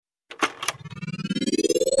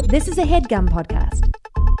This is a HeadGum podcast.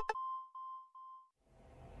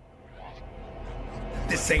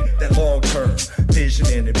 This ain't that long-term vision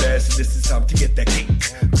and investment. This is time to get that cake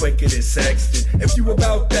quicker than Sexton. If you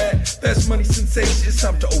about that fast money sensation, it's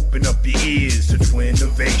time to open up your ears to twin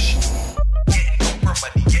innovation.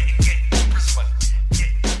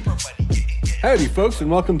 Howdy, folks,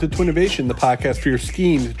 and welcome to Twinnovation, the podcast for your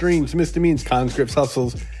schemes, dreams, misdemeanors, conscripts,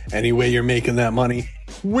 hustles, any way you're making that money.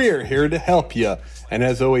 We're here to help you. And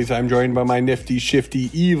as always, I'm joined by my nifty,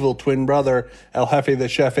 shifty, evil twin brother, El Jefe the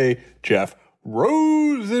Chefe, Jeff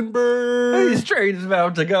Rosenberg. These train's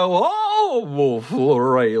about to go off the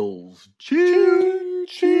rails. Choo,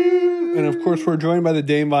 choo. And of course, we're joined by the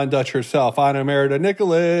Dame Von Dutch herself, Anna Merida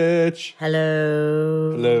Nikolic.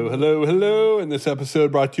 Hello. Hello, hello, hello. And this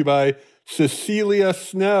episode brought to you by Cecilia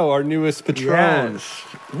Snow, our newest patron. Yes.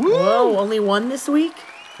 Whoa, only one this week?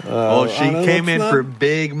 She came in for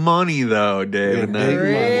big money, though, Dave. Yeah, big money.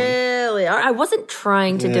 Really? I wasn't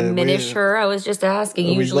trying to diminish her. I was just asking.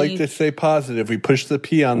 We Usually, like to stay positive. We push the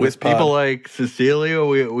P on this With people pod. like Cecilia,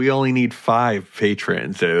 we only need 5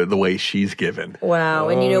 patrons the way she's given. wow.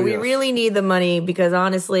 And, we yes. really need the money because,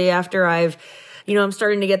 honestly, after I'm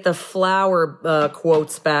starting to get the flower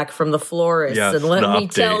quotes back from the florists. Yes, and let the me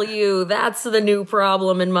update. tell you, that's the new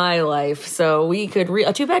problem in my life. So we could,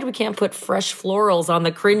 too bad we can't put fresh florals on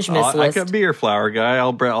the cringe miss I list. could be your flower guy.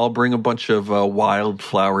 I'll bring a bunch of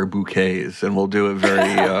wildflower bouquets, and we'll do it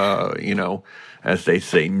very, as they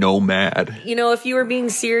say, nomad. If you were being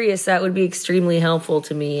serious, that would be extremely helpful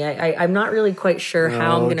to me. I'm not really quite sure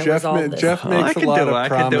how I'm going to resolve this. Jeff makes a lot of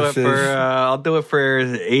promises. I'll do it for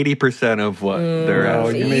 80% of what they're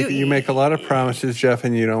asking. You make a lot of promises, Jeff,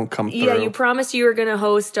 and you don't come through. Yeah, you promised you were going to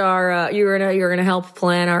host our. You were going to help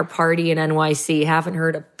plan our party in NYC. Haven't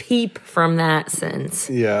heard a peep from that since.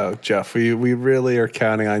 Yeah, Jeff, we really are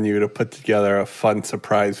counting on you to put together a fun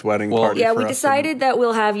surprise wedding party. Yeah, for we us. decided that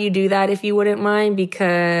we'll have you do that if you wouldn't mind,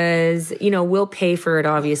 because we'll pay for it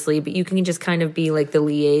obviously, but you can just kind of be like the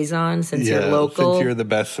liaison since you're local. Since you're the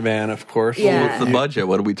best man, of course. Yeah. What's the budget?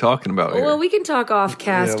 What are we talking about here? Well, we can talk off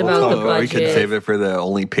cast we'll about talk the about- budget. We can save it for the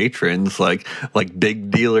only patrons, like big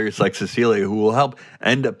dealers like Cecilia, who will help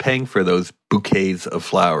end up paying for those bouquets of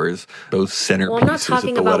flowers, those centerpieces. Well, I'm not talking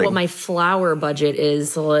at the about wedding. what my flower budget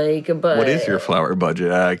is like, but What is your flower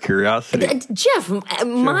budget? Out of curiosity. Jeff,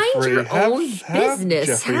 mind your own business.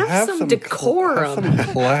 Jeffrey, have some decorum. Have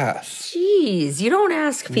some class. Jeez, you don't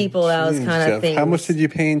ask people those Jeez, kind Jeff, of things. How much did you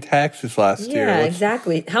pay in taxes last year? Yeah,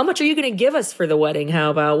 exactly. How much are you going to give us for the wedding? How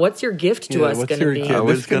about what's your gift to us what's going to your be? gift? I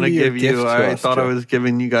was This can going to be your give gift you, to I us, thought I Jeff. was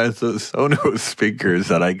giving you guys those Sonos speakers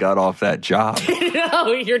that I got off that job.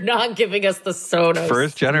 No, you're not giving us the Sonos.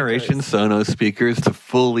 First generation Sonos speakers to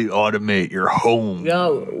fully automate your home.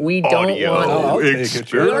 No, we don't audio want I'll that. take it, experience.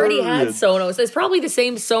 Jeff. We already had Sonos. It's probably the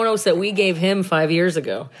same Sonos that we gave him 5 years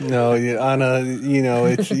ago. No, Anna,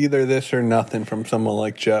 it's either this or nothing from someone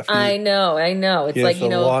like Jeff. I know. It's He like,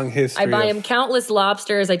 has a long history I buy of- him countless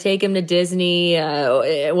lobsters. I take him to Disney.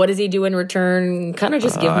 What does he do in return? Kind of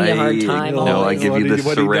just give me a hard time. No, I always. give you the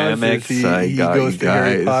What he does is ceramics. I he got goes you to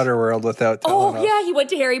Harry guys. Potter World without telling us. Oh, yeah, he went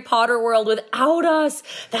to Harry Potter World without us.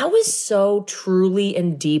 That was so truly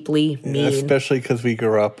and deeply mean. Especially because we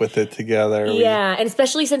grew up with it together. Yeah, and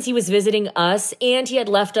especially since he was visiting us and he had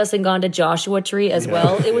left us and gone to Joshua Tree as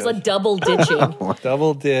well. It was a double ditching.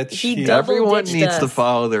 Double ditch. He double Everyone ditched needs to us.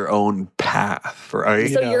 follow their own path, right?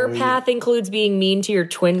 So your path includes being mean to your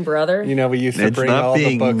twin brother? we used to It's bring not all the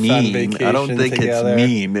being books on mean. vacation I don't think together. it's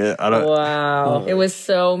mean. I don't. Wow, it was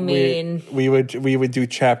so mean. We would do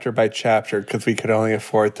chapter by chapter because we could only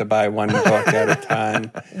afford to buy one book at a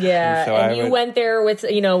time. Yeah, so and you went there with,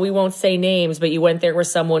 we won't say names, but you went there with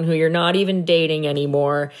someone who you're not even dating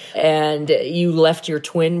anymore, and you left your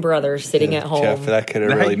twin brother sitting at home. Jeff, that could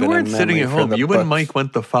have Now, really you been weren't a sitting memory at for home. the You books. and Mike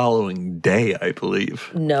went the following day, I believe.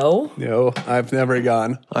 No, No, I've never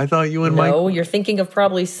gone. I thought you and Mike. no, you're thinking of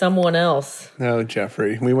probably someone else. No,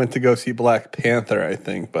 Jeffrey. We went to go see Black Panther, I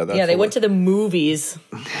think, but that's Yeah, they went to the movies.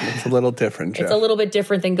 It's a little different, Jeff. It's a little bit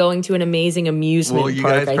different than going to an amazing amusement Well, you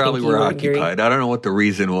park. guys I probably think you were would agree. occupied. I don't know what the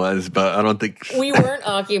reason was, but I don't think. We weren't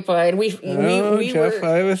occupied. We Jeff, were.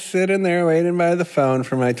 I was sitting there waiting by the phone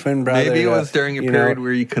for my twin brother. Maybe it to, was during a period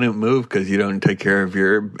where you couldn't move because you don't take care of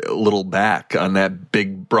your little back on that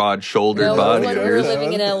big, broad-shouldered No, body when of we were yours.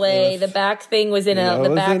 living in LA, the back thing was in No, it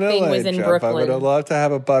the back thing LA, was in Jeff. I would have Brooklyn. loved to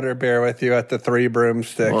have a butter bear with you at the Three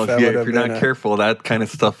Broomsticks. Well, That if would you're have not been careful, that kind of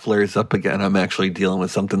stuff flares up again. I'm actually dealing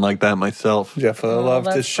with something like that myself. Jeff, would have loved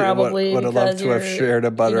to that's share. probably Would have loved because to have you're, shared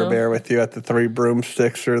a butter bear with you at the Three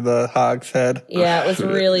Broomsticks or the Hog's Head. Yeah, it was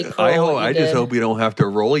really cool. I what you just did. hope we don't have to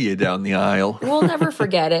roll you down the aisle. We'll never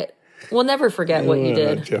forget it. We'll never forget what you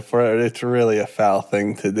did. Jeff, it's really a foul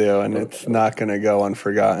thing to do, and it's not going to go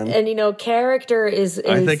unforgotten. And, character is...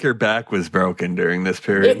 I think your back was broken during this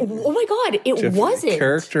period. Oh, my God. It Jeff, wasn't.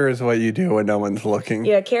 Character is what you do when no one's looking.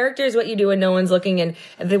 Yeah, character is what you do when no one's looking. And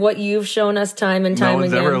what you've shown us time and time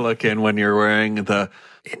again. No one's ever looking when you're wearing the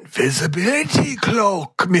invisibility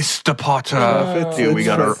cloak, Mr. Potter. Dude, we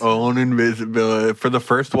got our own invisibility. For the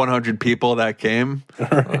first 100 people that came,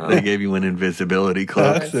 they gave you an invisibility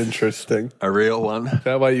cloak. That's interesting. A real one. Is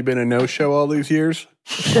that why you've been a no-show all these years?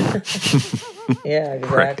 Yeah,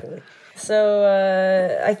 exactly.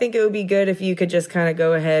 So I think it would be good if you could just kind of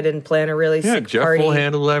go ahead and plan a really sick Jeff party. will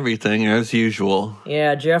handle everything as usual.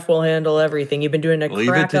 Yeah, Jeff will handle everything. You've been doing a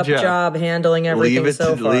crack-up job handling everything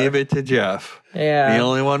so far. Leave it to Jeff. Yeah. The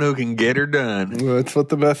only one who can get her done. Well, that's what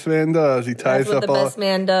the best man does. He ties up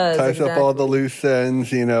all the loose ends,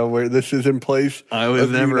 where this is in place. I was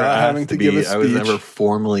never asked to be. I was never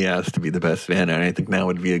formally asked to be the best man, and I think now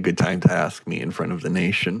would be a good time to ask me in front of the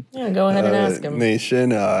nation. Yeah, go ahead and ask him.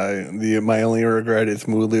 Nation, my only regret is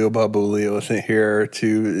Mulio Babulio isn't here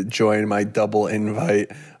to join my double invite.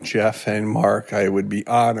 Jeff and Mark, I would be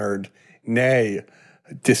honored, nay,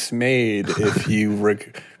 dismayed if you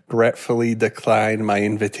regretfully decline my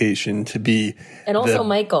invitation to be. And also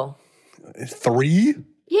Michael. 3?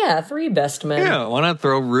 Yeah, 3 best men. Yeah, why not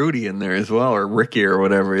throw Rudy in there as well, or Ricky, or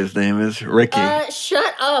whatever his name is. Ricky.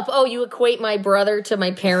 Shut up. Oh, you equate my brother to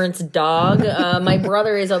my parents' dog? My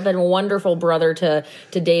brother has been a wonderful brother to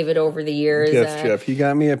David over the years. Yes, Jeff. He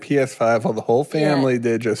got me a PS5. Well, the whole family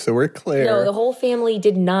did, just so we're clear. No, the whole family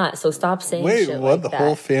did not, so stop saying shit like that. Wait, what? The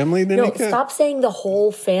whole family didn't? No, stop saying the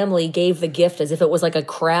whole family gave the gift as if it was like a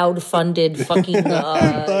crowd-funded fucking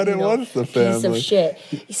I thought it was the family. Piece of shit.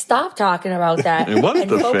 Stop talking about that. It was and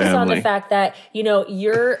the focus family. on the fact that,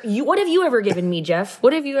 what have you ever given me, Jeff?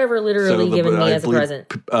 What have you ever literally given me as a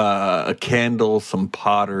present? A candle, some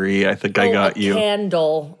pottery. I think I got you. A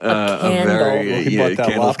candle.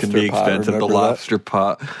 Candles can be expensive. The lobster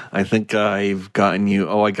pot. I think I've gotten you.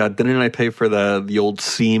 Didn't I pay for the old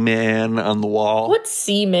Seaman on the wall? What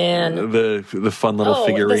Seaman? The fun little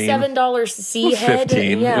figurine. The $7 sea head.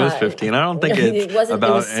 15. Yeah. It was 15. I don't think it's wasn't,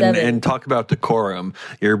 about it was 7. and talk about decorum.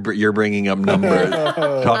 You're bringing up numbers.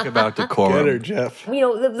 Talk about decorum. Get her, Jeff.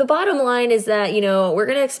 The bottom line is that, we're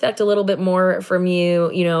going to expect a little bit more from you,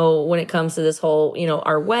 when it comes to this whole,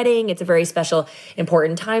 our wedding. It's a very special,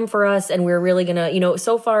 important time for us. And we're really going to,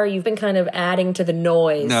 so far you've been kind of adding to the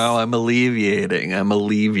noise. No, I'm alleviating. I'm an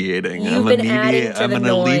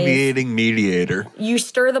alleviating mediator. You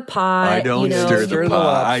stir the pot. I don't stir the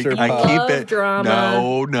pot. I keep it.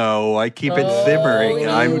 Drama. No, I keep it simmering.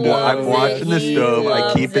 I'm watching the stove.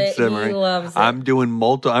 I keep it simmering. I'm doing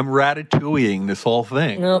I'm ratatouilleing this whole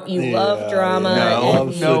thing. Nope, you love drama.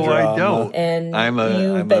 No, I don't. And I'm a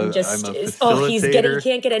facilitator. He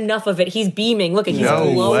can't get enough of it. He's beaming. Look at he's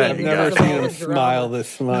glowing. glowing. I've never seen him smile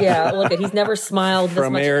this much. Yeah, look at he's never smiled this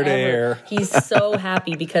From much air to ever. air. He's so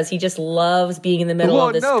happy because he just loves being in the middle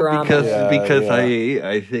of this drama. Because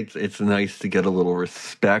I think it's nice to get a little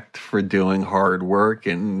respect for doing hard work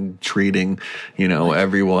and treating,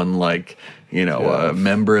 everyone like a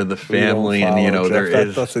member of the family, and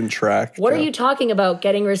that doesn't track. What are you talking about?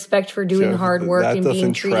 Getting respect for doing hard work and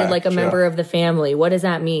being treated like a member of the family. What does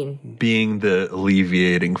that mean? Being the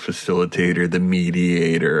alleviating facilitator, the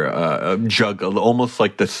mediator, juggle, almost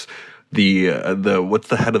like this. The what's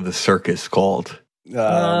the head of the circus called?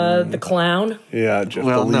 The clown? Yeah, just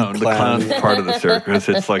the clown's part of the circus.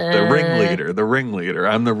 It's like the ringleader.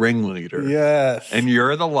 I'm the ringleader. Yes. And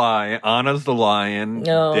you're the lion. Anna's the lion.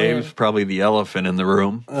 Oh, Dave's probably the elephant in the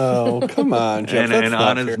room. Oh, come on, Jeff. and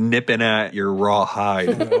Anna's nipping at your raw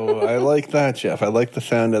hide. Oh, I like that, Jeff. I like the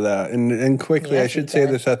sound of that. And quickly, I should say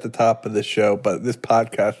this at the top of the show, but this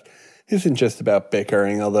podcast isn't just about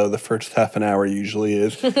bickering, although the first half an hour usually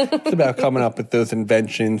is. It's about coming up with those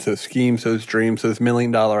inventions, those schemes, those dreams, those $1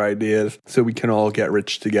 million ideas, so we can all get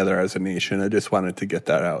rich together as a nation. I just wanted to get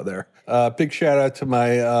that out there. Big shout out to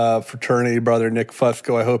my fraternity brother, Nick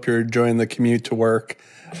Fusco. I hope you're enjoying the commute to work.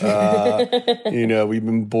 We've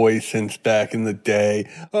been boys since back in the day.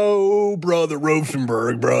 Oh, brother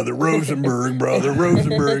Rosenberg.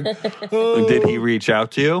 Oh. Did he reach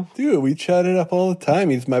out to you? Dude, we chatted up all the time.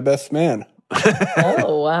 He's my best man.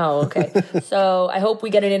 Oh, wow. Okay. So I hope we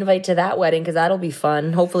get an invite to that wedding because that'll be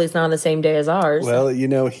fun. Hopefully it's not on the same day as ours. Well,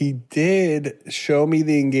 he did show me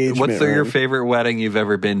the engagement What's your ring. favorite wedding you've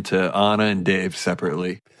ever been to, Anna and Dave,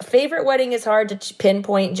 separately? Favorite wedding is hard to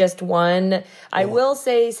pinpoint just one. I will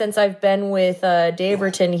say, since I've been with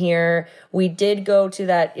Daverton here, we did go to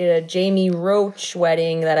that Jamie Roach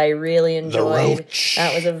wedding that I really enjoyed.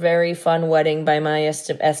 That was a very fun wedding by my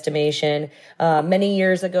estimation. Many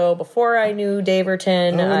years ago, before I knew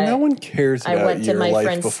Daverton, no one cares about I went to my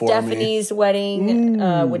friend Stephanie's wedding,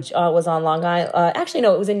 which was on Long Island. Actually,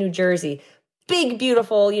 no, it was in New Jersey. Big,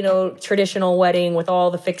 beautiful, traditional wedding with all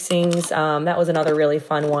the fixings. That was another really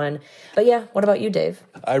fun one. But yeah, what about you, Dave?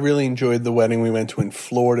 I really enjoyed the wedding we went to in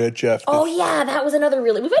Florida, Jeff. Oh yeah, that was another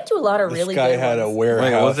we went to a lot of really good ones. This guy had a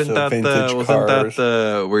warehouse of vintage cars. Wasn't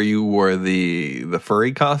that where you wore the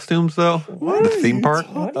furry costumes, though? What the theme park?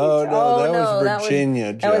 That was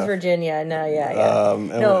Virginia, Jeff. That was Virginia. No, yeah.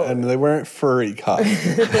 And they weren't furry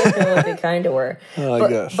costumes. They kind of were. I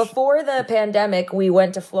guess. Before the pandemic, we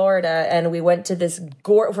went to Florida and we went to this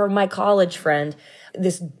for my college friend,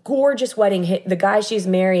 this gorgeous wedding. The guy she's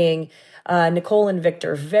marrying, Nicole and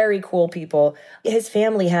Victor, very cool people. His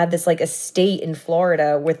family had this estate in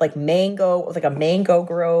Florida with a mango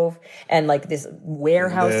grove and this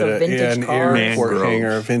warehouse of vintage cars. An airport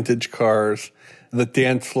hangar of vintage cars. The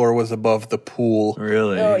dance floor was above the pool.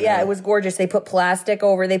 Really? Oh, yeah, it was gorgeous. They put plastic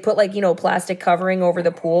over, plastic covering over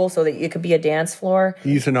the pool so that it could be a dance floor.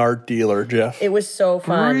 He's an art dealer, Jeff. It was so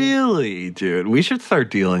fun. Really, dude? We should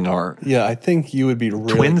start dealing art. Yeah, I think you would be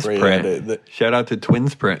really great at it. Shout out to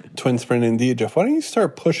Twinsprint. Twinsprint, indeed, Jeff. Why don't you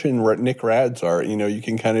start pushing Nick Rad's art? You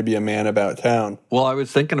can kind of be a man about town. Well, I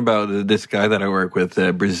was thinking about this guy that I work with,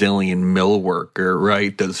 a Brazilian mill worker,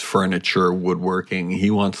 right? Does furniture, woodworking.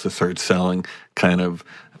 He wants to start selling kind of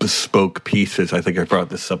bespoke pieces. I think I brought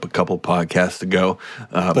this up a couple podcasts ago.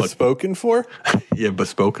 Bespoken for? Yeah,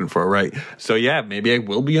 bespoken for, right. So yeah, maybe I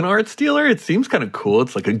will be an art dealer. It seems kind of cool.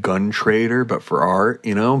 It's like a gun trader, but for art,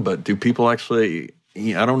 but do people actually...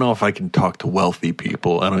 I don't know if I can talk to wealthy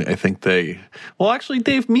people. I think they... Well, actually,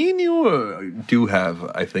 Dave, me and you do have,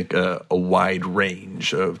 I think, a wide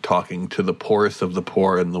range of talking to the poorest of the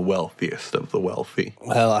poor and the wealthiest of the wealthy.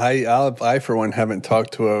 Well, I for one, haven't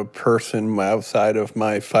talked to a person outside of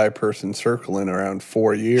my 5-person circle in around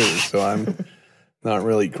 4 years, so I'm... not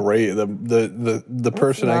really great. The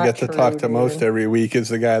person I get to talk to most every week is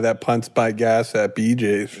the guy that punts by gas at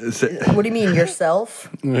BJ's. What do you mean, yourself?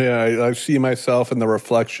 Yeah, I see myself in the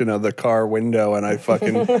reflection of the car window, and I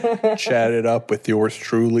fucking chat it up with yours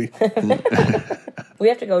truly. We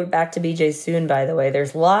have to go back to BJ's soon, by the way.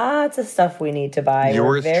 There's lots of stuff we need to buy.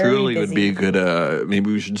 Yours truly would be a good,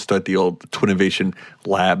 maybe we should start the old Twinnovation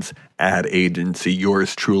Labs ad agency.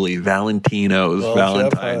 Yours truly, Valentino's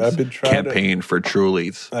Valentine's Jeff, campaign for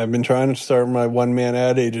Trulies. I've been trying to start my one-man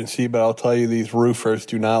ad agency, but I'll tell you, these roofers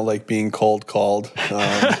do not like being cold called.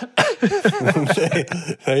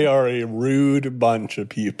 They are a rude bunch of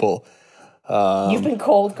people. You've been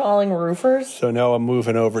cold calling roofers? So now I'm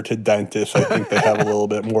moving over to dentists. I think they have a little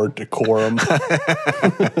bit more decorum.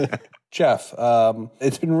 Jeff,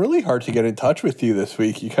 it's been really hard to get in touch with you this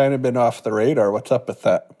week. You kind of been off the radar. What's up with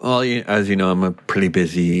that? Well, as you know, I'm a pretty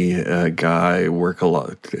busy guy. Work a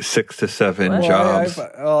lot, 6 to 7 jobs.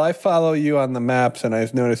 I follow you on the maps, and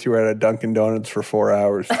I've noticed you were at a Dunkin' Donuts for 4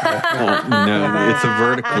 hours. No, it's a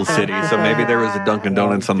vertical city, so maybe there was a Dunkin'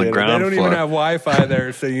 Donuts on the ground floor. They don't even have Wi-Fi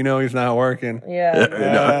there, so he's not working. Yeah,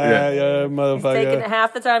 motherfucker.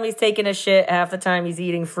 Half the time he's taking a shit, half the time he's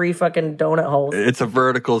eating free fucking donut holes. It's a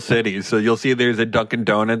vertical city. So you'll see there's a Dunkin'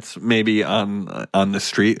 Donuts maybe on the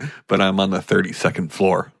street, but I'm on the 32nd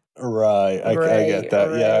floor. Right. I get that.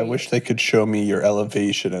 Right. Yeah, I wish they could show me your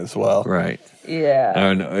elevation as well. Right. Yeah. I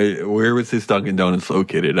don't know. Where was this Dunkin' Donuts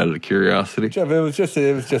located, out of curiosity? Jeff, it was just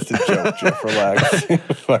a joke. Jeff, relax.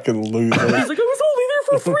 Fucking loser. He's like, I was only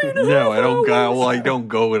there for 3.5 No, I don't hours. go. Well, I don't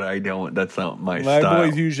go and I don't. That's not my style. My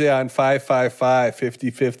boy's usually on 555,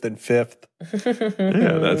 55th and 5th.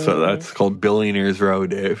 Yeah, that's called Billionaires Row,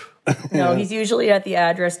 Dave. No, he's usually at the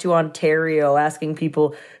address to Ontario asking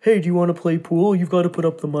people, hey, do you want to play pool? You've got to put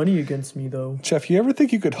up the money against me, though. Jeff, you ever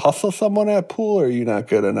think you could hustle someone at pool, or are you not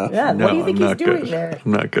good enough? Yeah, no, what do you think I'm he's doing there?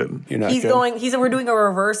 I'm not good. You're not he's good. We're doing a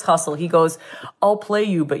reverse hustle. He goes, I'll play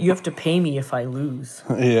you, but you have to pay me if I lose.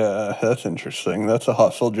 Yeah, that's interesting. That's a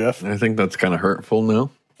hustle, Jeff. I think that's kind of hurtful, no?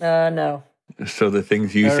 No. So the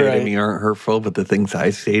things you say to me aren't hurtful, but the things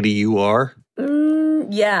I say to you are?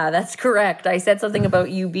 Yeah, that's correct. I said something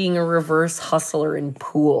about you being a reverse hustler in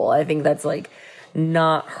pool. I think that's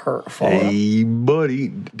not hurtful. Hey, buddy.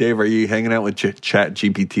 Dave, are you hanging out with Chat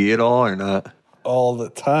GPT at all or not? all the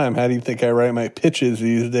time. How do you think I write my pitches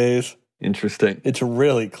these days? Interesting. It's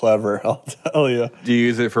really clever, I'll tell you. Do you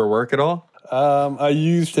use it for work at all? I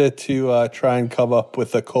used it to try and come up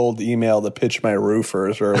with a cold email to pitch my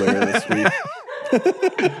roofers earlier this week.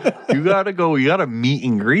 You gotta meet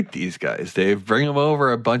and greet these guys, Dave. Bring them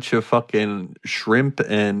over a bunch of fucking shrimp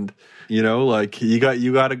and, you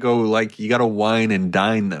gotta go, like, you gotta wine and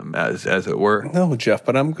dine them, as it were. No, Jeff,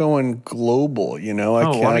 but I'm going global, why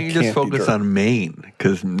don't you just focus on Maine?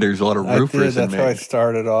 Because there's a lot of roofers in Maine. That's how I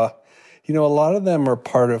started off. A lot of them are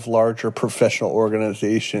part of larger professional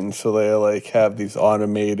organizations, so they like have these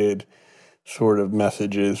automated sort of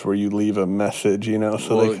messages where you leave a message,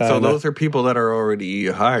 So those are people that are already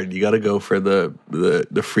hired. You got to go for the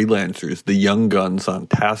freelancers, the young guns on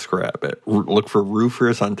TaskRabbit. Look for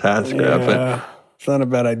roofers on TaskRabbit. Yeah, it's not a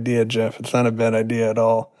bad idea, Jeff. It's not a bad idea at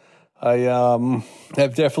all. I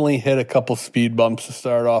have definitely hit a couple speed bumps to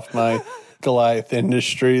start off my Goliath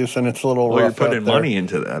Industries, and it's a little rough. You're putting money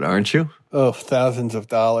into that, aren't you? Oh, thousands of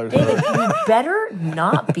dollars. You better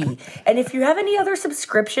not be. And if you have any other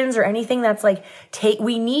subscriptions or anything that's like,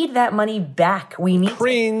 we need that money back. We need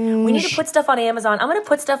to put stuff on Amazon. I'm going to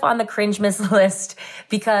put stuff on the cringe miss list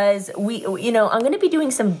because I'm going to be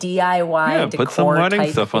doing some DIY decor. Put some wedding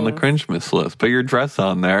stuff things on the cringe miss list. Put your dress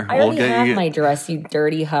on there. I already have my dress, you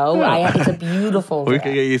dirty hoe. Yeah. It's a beautiful dress. We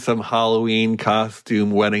could get you some Halloween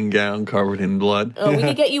costume wedding gown covered in blood. We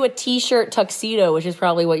could get you a t-shirt tuxedo, which is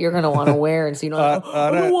probably what you're going to want to wear, and so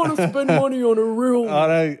I don't want to spend money on a real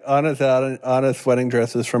honest wedding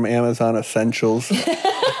dresses from Amazon Essentials.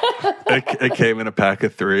 It came in a pack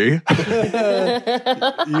of 3. You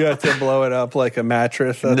have to blow it up like a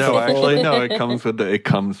mattress. No. It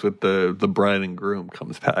comes with the bride and groom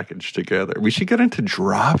comes packaged together. We should get into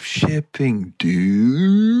drop shipping,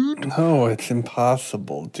 dude. No, it's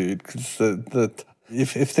impossible, dude. Because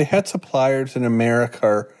if they had suppliers in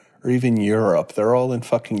America or even Europe, they're all in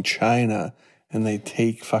fucking China, and they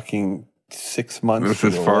take fucking 6 months. This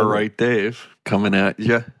is far right, Dave, coming at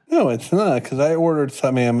you. No, it's not, because I ordered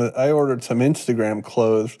some Instagram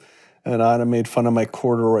clothes, and Anna made fun of my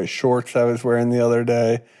corduroy shorts I was wearing the other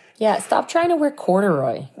day. Yeah, stop trying to wear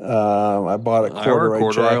corduroy. I bought a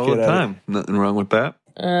corduroy jacket all the time. Nothing wrong with that.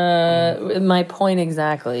 My point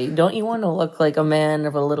exactly. Don't you want to look like a man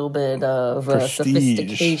of a little bit of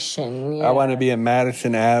sophistication? Yeah. I want to be a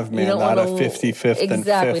Madison Ave man, not a 55th and 5th.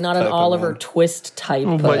 Exactly, not an Oliver Twist type.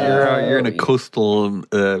 But you're in a coastal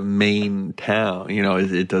Maine town.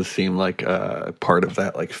 It does seem like part of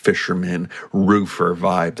that like fisherman roofer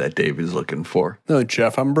vibe that Dave is looking for. No,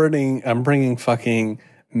 Jeff, I'm bringing fucking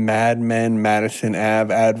Mad Men, Madison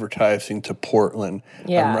Ave advertising to Portland.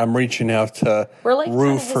 Yeah. I'm reaching out to We're like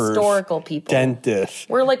roofers, historical people, dentists.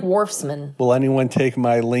 We're like wharfsmen. Will anyone take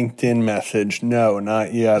my LinkedIn message? No,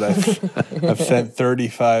 not yet. I've sent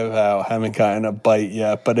 35 out. Haven't gotten a bite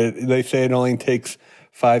yet. But they say it only takes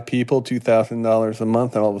 5 people, $2,000 a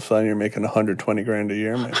month, and all of a sudden you're making $120,000 a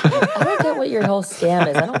year. I don't get what your whole scam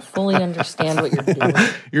is. I don't fully understand what you're doing.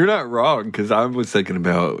 You're not wrong, because I was thinking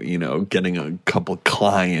about getting a couple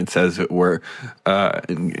clients, as it were,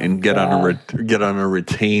 and get on a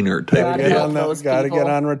retainer type. Got to get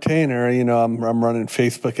on retainer. I'm running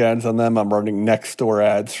Facebook ads on them. I'm running Nextdoor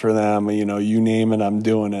ads for them. You name it, I'm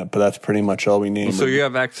doing it. But that's pretty much all we name. So you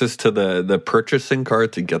have access to the purchasing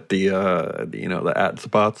card to get the ad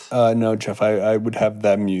spots? No, Jeff, I would have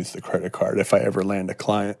them use the credit card if I ever land a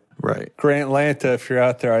client. Right. Grant Lanta, if you're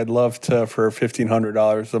out there, I'd love to, for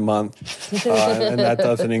 $1,500 a month, and that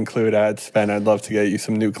doesn't include ad spend. I'd love to get you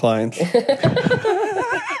some new clients.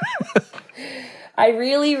 I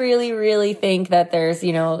really, really, really think that there's,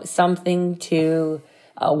 something to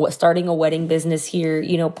starting a wedding business here.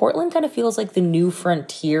 Portland kind of feels like the new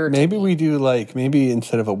frontier. Maybe we do maybe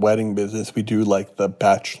instead of a wedding business, we do like the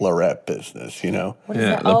bachelorette business, What is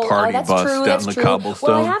that? The party bus down the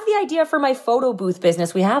cobblestone. Well, I have the idea for my photo booth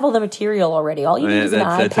business. We have all the material already. All you need is an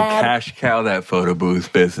iPad. That's a cash cow, that photo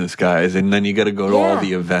booth business, guys. And then you got to go to all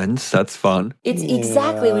the events. That's fun. It's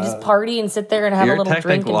exactly. We just party and sit there and have a little drink.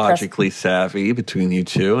 You're technologically savvy between you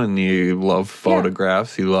two, and you love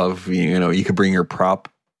photographs. You love, you could bring your prop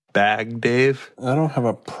bag, Dave. I don't have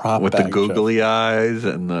a prop with bag, the googly eyes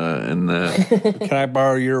and the. Can I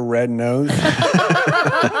borrow your red nose?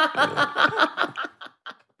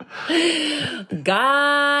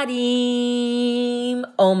 Got him.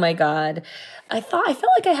 Oh my God. I felt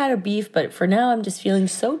like I had a beef, but for now I'm just feeling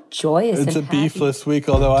so joyous. It's and a beefless week,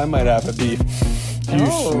 although I might have a beef. You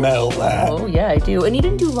smell that? Oh yeah, I do. And you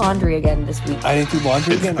didn't do laundry again this week. I didn't do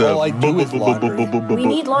laundry again. All I do is laundry. We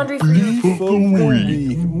need laundry for you.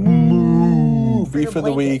 Beef of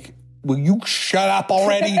the week. Will you shut up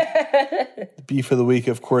already? Beef of the Week,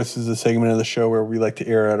 of course, is a segment of the show where we like to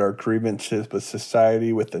air out our grievances with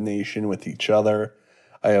society, with the nation, with each other.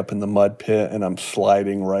 I open the mud pit and I'm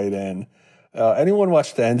sliding right in. Anyone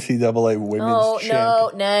watch the NCAA Women's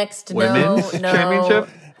Championship?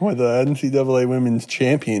 Or the NCAA Women's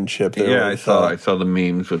Championship. I saw the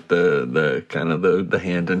memes with the kind of the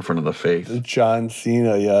hand in front of the face. John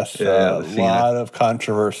Cena, yes. A lot of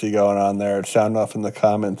controversy going on there. Sound off in the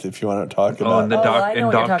comments if you want to talk about it.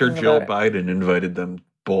 And Dr. Jill Biden invited them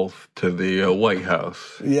both to the White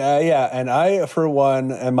House. Yeah. And I, for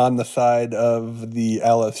one, am on the side of the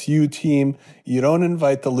LSU team. You don't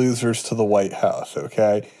invite the losers to the White House,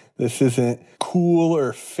 okay? This isn't cool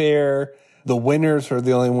or fair. The winners are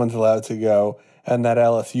the only ones allowed to go. And that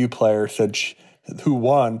LSU player who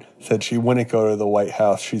won said she wouldn't go to the White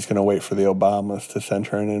House. She's going to wait for the Obamas to send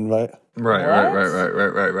her an invite.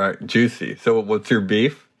 Right. Juicy. So what's your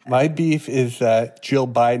beef? My beef is that Jill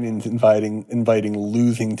Biden's inviting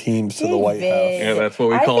losing teams to the White House. Yeah, that's what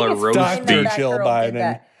we call a roast beef. Jill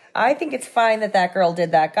Biden. I think it's fine that girl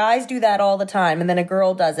did that. Guys do that all the time, and then a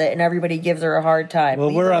girl does it, and everybody gives her a hard time.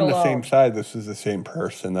 Well, we're on the same side. This is the same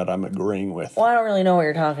person that I'm agreeing with. Well, I don't really know what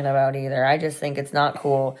you're talking about either. I just think it's not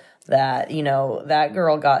cool that, that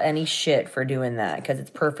girl got any shit for doing that, because it's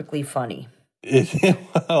perfectly funny.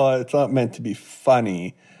 Well, it's not meant to be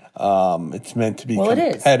funny. It's meant to be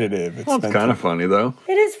competitive. It's kind of funny, though.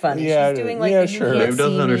 It is funny. Yeah, she's doing sure. Dave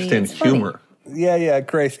doesn't understand humor. Yeah,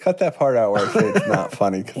 Grace, cut that part out where I say it's not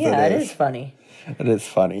funny. It is funny. It is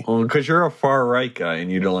funny. Well, because you're a far right guy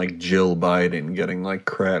and you don't like Jill Biden getting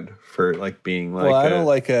cred for being Well, I don't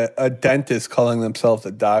like a dentist calling themselves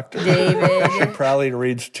a doctor. David. She probably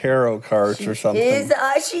reads tarot cards or something.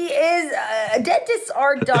 She is. Dentists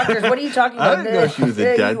are doctors. What are you talking about? I didn't know she was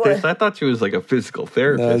a dentist. I thought she was like a physical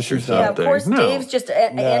therapist or something. Yeah, of course, Dave's just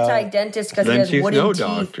anti-dentist because he has wooden teeth. She's no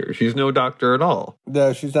doctor. She's no doctor at all.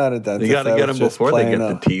 No, she's not a dentist. You got to get them before they get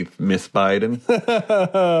the teeth, Miss Biden.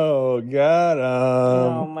 Oh, got him.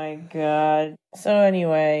 Oh, my God. So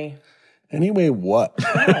anyway... Anyway, what?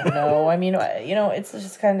 I don't know. I mean, it's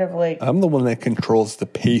just kind of like... I'm the one that controls the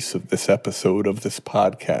pace of this episode of this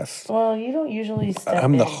podcast. Well, you don't usually step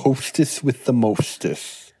I'm the hostess with the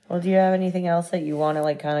mostest. Well, do you have anything else that you want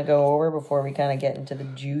to, kind of go over before we kind of get into the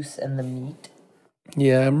juice and the meat?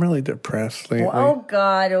 Yeah, I'm really depressed lately. Oh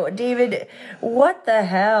God, David, what the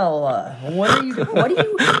hell?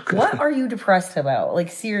 What are you depressed about? Like,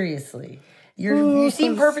 seriously. You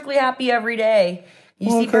seem perfectly happy every day. You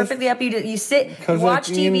seem perfectly happy. You sit, you watch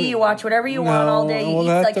TV, you watch whatever you want all day. You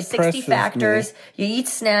eat 60 factors. You eat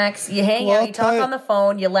snacks. You hang out. You talk on the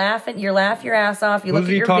phone. You laugh your ass off. You look at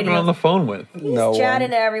your videos. Who's he talking on the phone with? He's chatting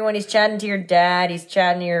to everyone. He's chatting to your dad. He's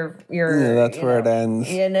chatting to your. Yeah, that's where it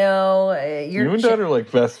ends. You and Dad are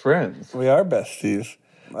like best friends. We are besties.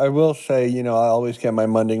 I will say, I always get my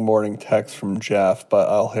Monday morning text from Jeff, but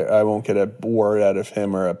I won't get a word out of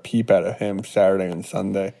him or a peep out of him Saturday and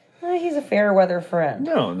Sunday. He's a fair weather friend.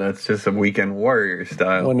 No, that's just a weekend warrior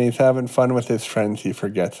style. When he's having fun with his friends, he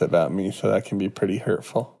forgets about me, so that can be pretty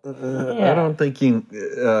hurtful. I don't think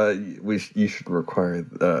you should require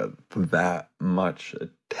that much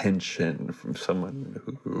attention from someone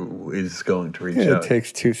who is going to reach out. It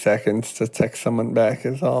takes 2 seconds to text someone back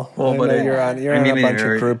is all. Well, but you're on a bunch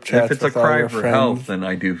of group chats. If it's a cry for help, then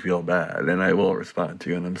I do feel bad, and I will respond to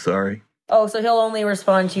you, and I'm sorry. Oh, so he'll only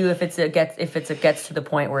respond to you if it gets to the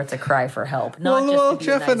point where it's a cry for help.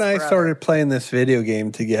 Jeff and I started playing this video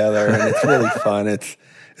game together, and it's really fun. It's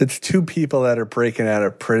two people that are breaking out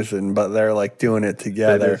of prison, but they're doing it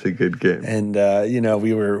together. That is a good game. And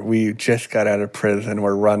we just got out of prison.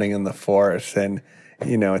 We're running in the forest, and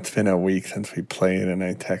it's been a week since we played, and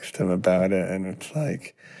I text him about it, and it's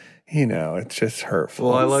like. It's just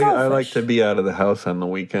hurtful. Well, I like to be out of the house on the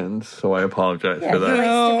weekends, so I apologize for that.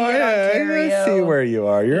 I see where you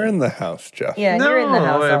are. You're in the house, Jeff. Yeah, you're in the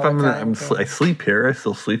house all the time. I sleep here. I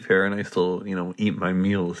still sleep here, and I still, eat my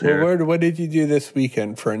meals here. Well, what did you do this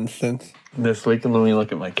weekend, for instance? This weekend, let me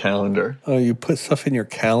look at my calendar. Oh, you put stuff in your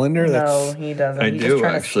calendar? No, he doesn't. I do,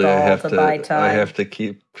 actually. I have to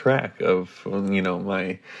keep track of,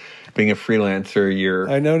 my... Being a freelancer,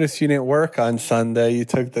 I noticed you didn't work on Sunday. You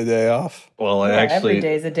took the day off. Well, every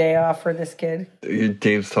day's a day off for this kid.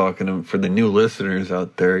 Dave's talking for the new listeners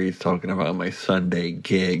out there. He's talking about my Sunday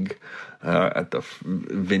gig at the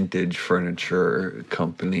vintage furniture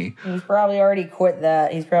company. He's probably already quit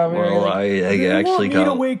that. He's probably I actually got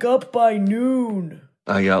to wake up by noon.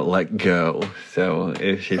 I got let go, so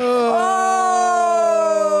it's just.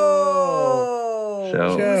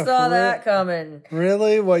 So, Jeff, who saw that coming?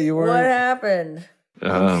 Really? What happened?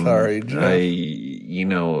 I'm sorry, Jeff.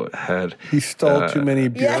 Had... He stole too many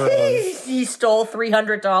bureaus. Yeah, he stole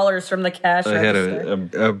 $300 from the cash I had register.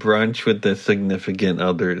 a brunch with the significant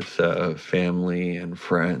other's family and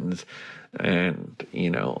friends. And,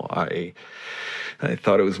 I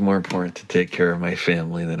thought it was more important to take care of my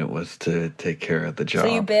family than it was to take care of the job.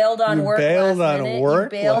 So you bailed on work bailed last on minute?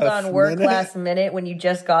 work You bailed last on work minute? last minute when you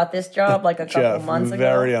just got this job like a couple Jeff, months ago?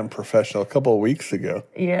 very unprofessional. A couple of weeks ago.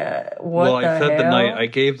 Yeah. What the I said hell? the night I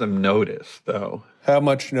gave them notice, though. How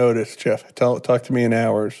much notice, Jeff? Talk to me in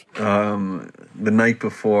hours. The night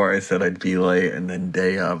before, I said I'd be late, and then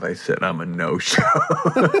day of, I said I'm a no-show.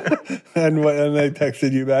 And they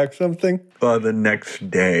texted you back something? The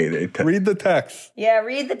next day, they Read the text. Yeah,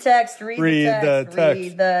 read the text. Read the text.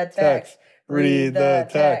 Read the text. Read the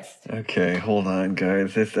text. Okay, hold on,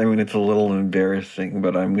 guys. It's a little embarrassing,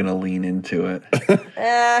 but I'm going to lean into it.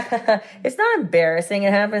 It's not embarrassing.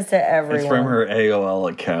 It happens to everyone. It's from her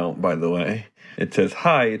AOL account, by the way. It says,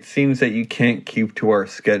 "Hi, it seems that you can't keep to our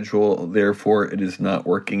schedule, therefore it is not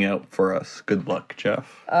working out for us. Good luck,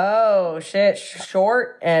 Jeff." Oh, shit.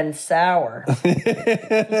 Short and sour.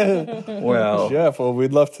 Well, Jeff,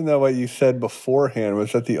 we'd love to know what you said beforehand.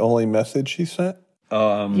 Was that the only message she sent?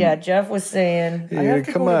 Yeah, Jeff was saying, I have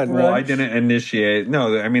to come go to on. brunch. well, I didn't initiate. No,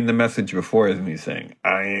 the message before is me saying,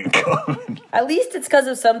 I ain't coming. At least it's because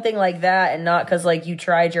of something like that and not because, like, you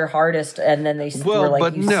tried your hardest and then they were like,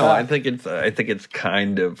 but you no, suck. I think it's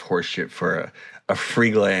kind of horseshit for a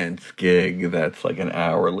freelance gig that's like an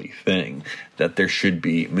hourly thing, that there should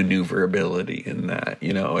be maneuverability in that.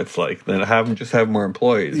 It's like, then have more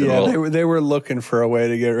employees. Yeah, they were looking for a way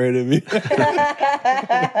to get rid of you.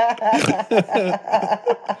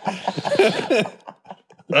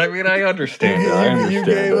 I understand it. You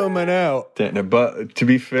gave them an out. But to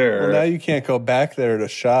be fair... Well, now you can't go back there to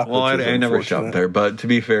shop. Well, I never unfortunate. shopped there, but to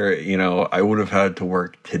be fair, I would have had to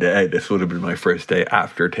work today. This would have been my first day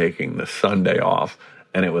after taking the Sunday off,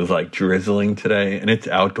 and it was like drizzling today, and it's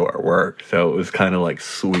outdoor work, so it was kind of like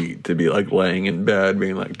sweet to be like laying in bed,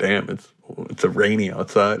 being like, damn, it's a rainy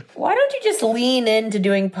outside. Why don't you just lean into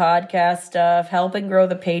doing podcast stuff, helping grow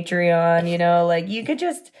the Patreon, like you could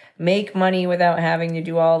just make money without having to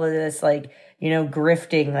do all of this, like,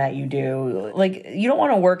 grifting that you do. Like, you don't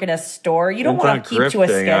want to work in a store. You don't want to keep to a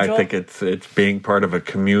schedule. I think it's being part of a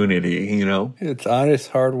community, It's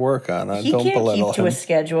honest hard work on it. He Don't can't belittle keep to him. a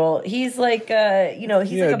schedule. He's like, he's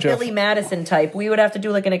like a Jeff. Billy Madison type. We would have to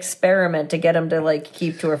do like an experiment to get him to like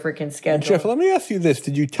keep to a freaking schedule. Jeff, let me ask you this.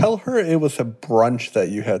 Did you tell her it was a brunch that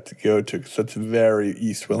you had to go to? Because that's very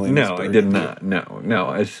East Williamsburg. No, I did not. No,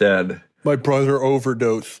 I said... My brother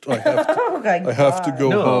overdosed. I have to, my I have to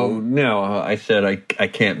go home. No, I said I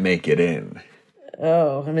can't make it in.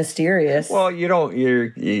 Oh, mysterious. Well, they don't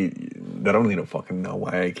need to fucking know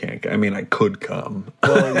why I can't. I could come.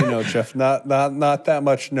 Well, Jeff, not that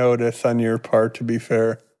much notice on your part, to be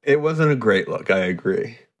fair. It wasn't a great look. I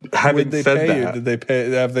agree. Having Did they said pay that, you? Did they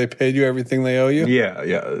pay? Have they paid you everything they owe you? yeah,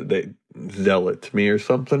 they Zell it to me or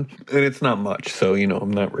something, and it's not much. So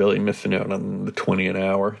I'm not really missing out on the 20 an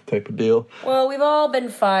hour type of deal. Well, we've all been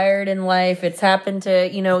fired in life. It's happened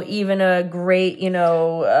to even a great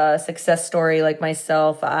success story like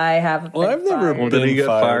myself. I have. Well, I've never. Well, did you get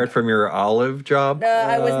fired from your olive job? No,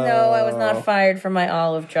 I was not fired from my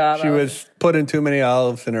olive job. She was putting too many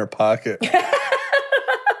olives in her pocket.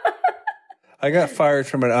 I got fired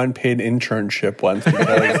from an unpaid internship once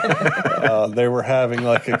because they were having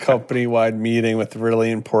like a company-wide meeting with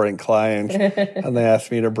really important clients, and they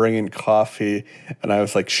asked me to bring in coffee, and I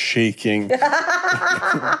was like shaking,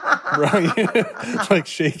 like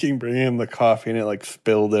shaking, bringing in the coffee, and it like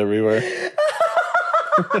spilled everywhere.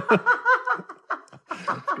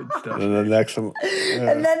 Good stuff. And the next one,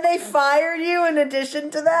 And then they fired you in addition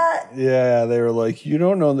to that? yeah, they were like, "You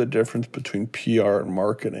don't know the difference between PR and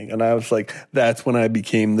marketing," and I was like, "That's when I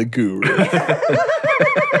became the guru."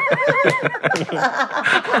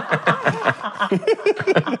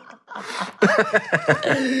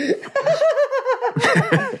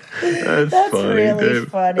 That's funny, really Dave.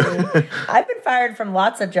 funny. I've been fired from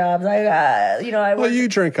lots of jobs. I Well, worked, you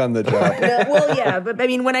drink on the job. well, yeah, but I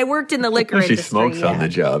mean, when I worked in the liquor She industry, smokes on the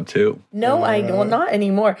job too. No, not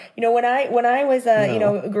anymore. When I was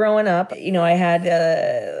growing up, I had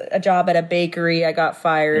a job at a bakery. I got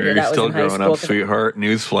fired. You're that was still in high growing school. up, sweetheart.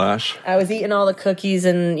 Newsflash. I was eating all the cookies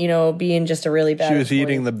and being just a really bad. She was employee.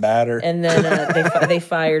 eating the batter. And then they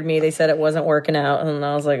fired me. They said it wasn't working out, and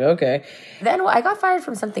I was like, okay. Then I got fired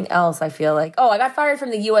from something else. I feel like. Oh, I got fired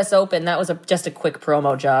from the U.S. Open. That was just a quick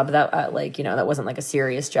promo job. That that wasn't like a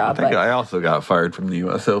serious job. I think I also got fired from the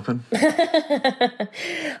U.S. Open.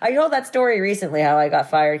 I told that story recently how I got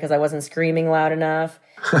fired because I wasn't screaming loud enough.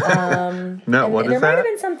 No, what is there might that? have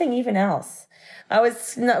been something even else. I was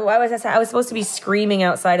supposed to be screaming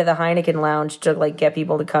outside of the Heineken Lounge to like get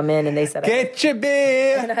people to come in, and they said Get your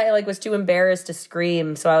beer. and I was too embarrassed to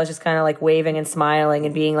scream, so I was just kind of like waving and smiling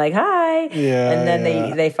and being like hi. Yeah, and then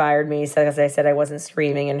yeah. they fired me because I said I wasn't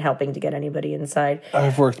screaming and helping to get anybody inside.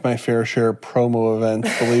 I've worked my fair share of promo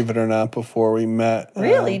events, believe it or not, before we met.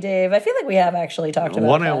 Really, Dave? I feel like we have actually talked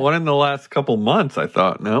about that. One in the last couple months, I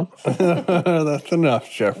thought. No, That's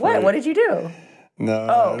enough, Jeffrey. What did you do?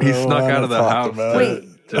 No. he snuck out of the house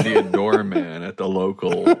Wait. to be a doorman at the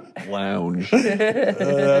local lounge.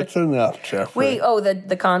 That's enough, Jeffrey. Wait,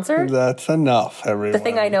 the concert? That's enough, everyone. The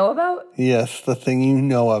thing I know about? Yes, the thing you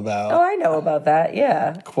know about. Oh, I know about that,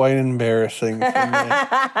 yeah. Quite embarrassing for me.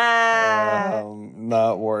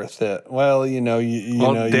 Not worth it. Well,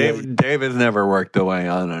 Dave has never worked the way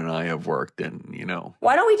Anna and I have worked, and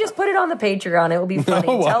Why don't we just put it on the Patreon? It will be funny.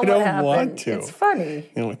 No, Tell I what don't happened. want to. It's funny.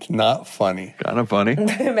 It's not funny. kind of funny.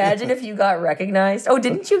 Imagine if you got recognized. Oh,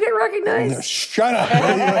 didn't you get recognized? Shut up.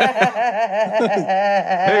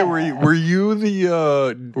 Hey, were you the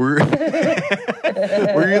were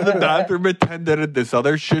you the bathroom attendant at this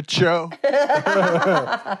other shit show?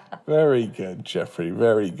 Very good, Jeffrey.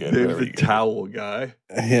 Very good. Dave's Very the good. towel guy.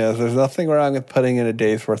 Yeah, there's nothing wrong with putting in a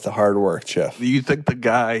day's worth of hard work, Jeff. Do you think the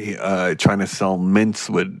guy trying to sell mints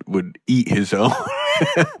would eat his own?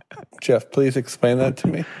 Jeff, please explain that to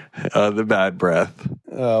me. The bad breath.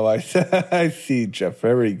 Oh, I see, Jeff.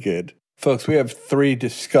 Very good. Folks, we have 3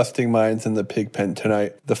 disgusting minds in the pig pen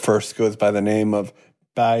tonight. The first goes by the name of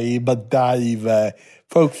Diva.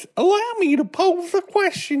 Folks, allow me to pose a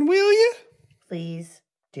question, will you? Please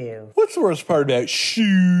do. What's the worst part about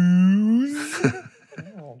shoes?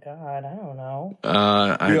 Oh, God, I don't know.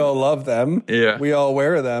 We all love them. Yeah. We all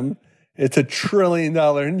wear them. It's a $1 trillion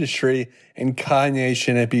industry, and Kanye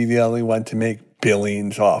shouldn't be the only one to make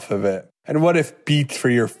billions off of it. And what if Beats for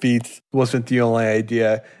Your Feet wasn't the only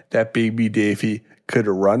idea that Baby Davey could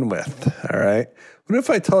run with? All right. What if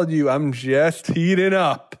I told you I'm just heating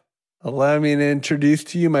up? Allow me to introduce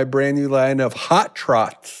to you my brand new line of Hot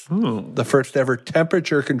Trots, the first ever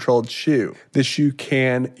temperature controlled shoe. This shoe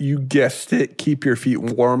can, you guessed it, keep your feet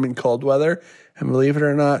warm in cold weather, and believe it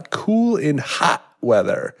or not, cool in hot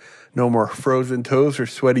weather. No more frozen toes or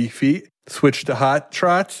sweaty feet. Switch to Hot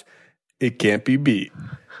Trots. It can't be beat.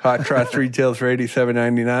 Hot Trots retails for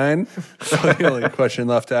 $87.99. So the only question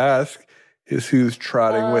left to ask is who's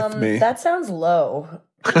trotting with me. That sounds low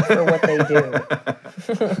for what they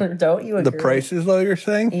do. Don't you agree? The price is low, you're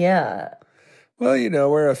saying? Yeah. Well,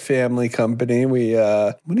 we're a family company. We, what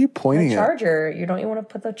are you pointing at? Charger. Don't you want to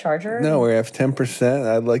put the charger? No, we have 10%.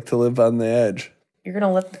 I'd like to live on the edge. You're going to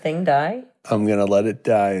let the thing die? I'm going to let it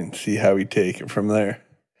die and see how we take it from there.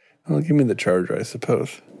 Well, give me the charger, I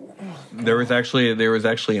suppose. There was actually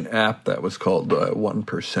an app that was called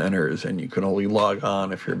 1%ers, and you could only log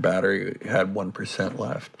on if your battery had 1%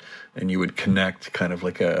 left, and you would connect kind of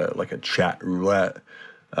like a chat roulette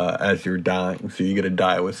as you're dying. So you get to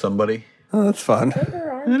die with somebody. Oh, that's fun.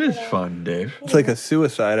 It is fun, Dave, It's like a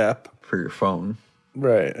suicide app. for your phone.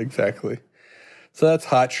 Right, exactly. So that's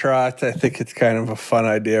Hot Trots. I think it's kind of a fun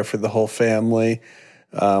idea for the whole family.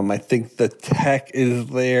 I think the tech is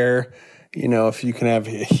there. If you can have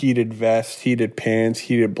a heated vest, heated pants,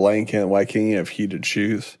 heated blanket, why can't you have heated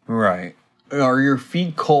shoes? Right. Are your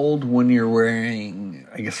feet cold when you're wearing,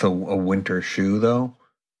 I guess, a winter shoe, though?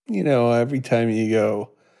 Every time you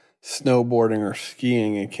go snowboarding or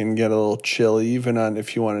skiing, it can get a little chilly, even on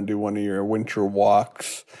if you want to do one of your winter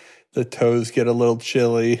walks. The toes get a little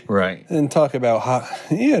chilly. Right. And talk about hot,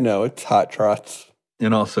 it's Hot Trots.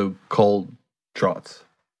 And also cold trots.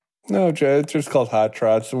 No, Joe, it's just called Hot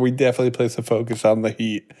Trots. We definitely place a focus on the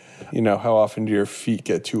heat. How often do your feet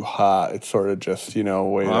get too hot? It's sort of just, way.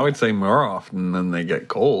 Well, I would say more often than they get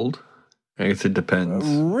cold. I guess it depends.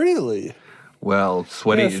 Really? Well,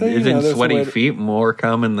 sweaty Yeah, so, isn't there's sweaty a way to- feet more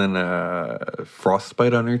common than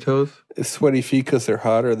frostbite on your toes? Is sweaty feet because they're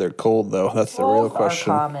hot or they're cold, though? That's the real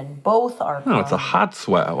question. Both are common. No, it's a hot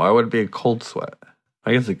sweat. Why would it be a cold sweat?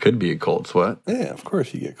 I guess it could be a cold sweat. Yeah, of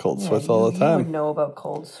course you get cold sweats all the You would time. know about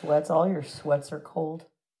cold sweats. All your sweats are cold.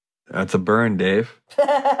 That's a burn, Dave.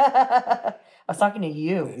 I was talking to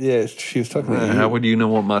you. Yeah, she was talking to you. How would you know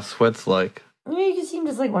what my sweat's like? You seem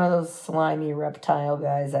just like one of those slimy reptile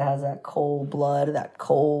guys that has that cold blood, that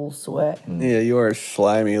cold sweat. Yeah, you are a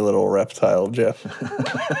slimy little reptile, Jeff.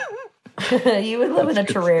 You would live in a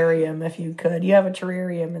terrarium if you could. You have a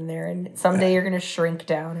terrarium in there, and someday you're going to shrink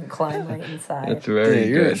down and climb right inside. That's very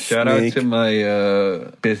you're good. a Shout out snake. to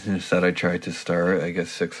my business that I tried to start, I guess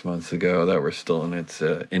 6 months ago, that we're still in its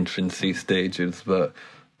infancy stages, but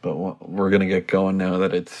we're going to get going now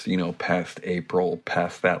that it's, past April,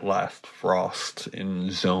 past that last frost in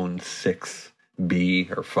zone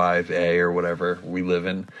 6B or 5A or whatever we live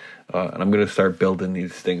in. And I'm going to start building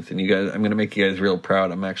these things. And I'm going to make you guys real proud.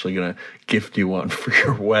 I'm actually going to gift you one for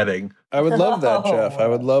your wedding. I would love that, Jeff. I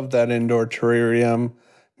would love that indoor terrarium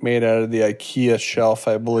made out of the IKEA shelf,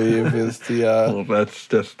 I believe, is the... Well, that's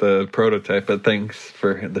just the prototype, but thanks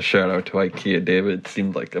for the shout-out to IKEA, David. It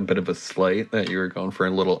seemed like a bit of a slight that you were going for a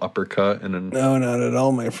little uppercut. And then... No, not at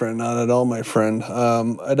all, my friend. Not at all, my friend.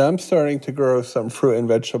 And I'm starting to grow some fruit and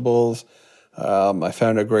vegetables. I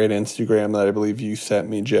found a great Instagram that I believe you sent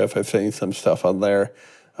me, Jeff. I've sent you some stuff on there.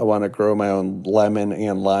 I want to grow my own lemon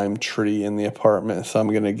and lime tree in the apartment, so I'm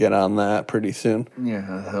going to get on that pretty soon.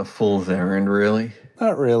 Yeah, a fool's errand, really.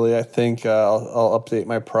 Not really. I think I'll update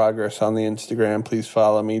my progress on the Instagram. Please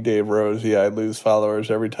follow me, Dave Rosie. I lose followers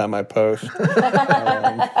every time I post.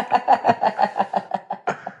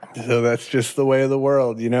 So that's just the way of the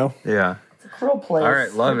world, Yeah. Cruel place. All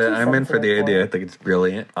right, love it. I'm in for the idea. I think it's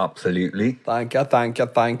brilliant. Absolutely. Thank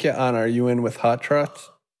you. Anna, are you in with Hot Trots?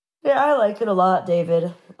 Yeah, I like it a lot,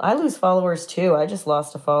 David. I lose followers too. I just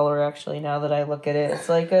lost a follower actually now that I look at it. It's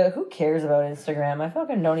like, who cares about Instagram? I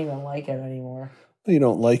fucking don't even like it anymore. You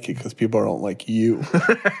don't like it because people don't like you.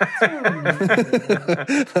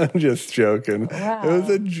 I'm just joking. Wow. It was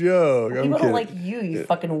a joke. People don't like you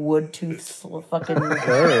fucking wood tooth fucking... All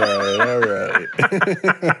right.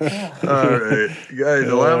 All right. Guys,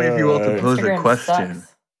 allow me, if you will, to pose a Instagram question.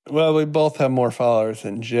 sucks. Well, we both have more followers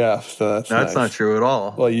than Jeff, so that's That's nice. not true at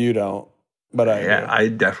all. Well, you don't, but I Yeah, do. I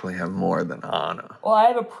definitely have more than Anna. Well, I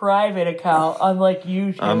have a private account, unlike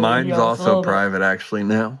you. Mine's also private, actually,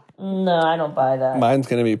 now. No, I don't buy that. Mine's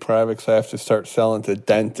going to be private because I have to start selling to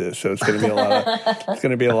dentists, so it's going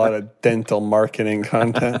to be a lot of dental marketing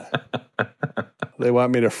content. They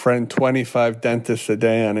want me to friend 25 dentists a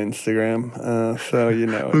day on Instagram, so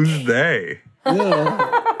Who's they?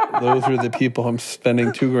 those are the people I'm spending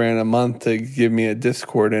 $2,000 a month to give me a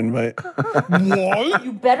Discord invite. What?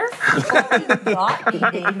 You better fucking not me,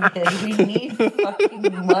 David. We need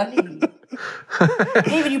fucking money.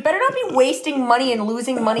 David, you better not be wasting money and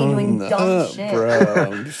losing money doing dumb shit. Bro,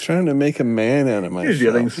 I'm just trying to make a man out of myself.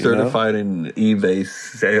 You're getting certified in eBay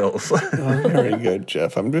sales. Oh, very good,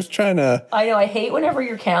 Jeff. I'm just trying to... I know, I hate whenever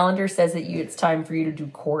your calendar says that it's time for you to do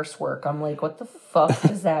coursework. I'm like, what the fuck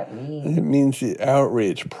does that mean? It means the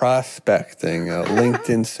outreach, prospecting,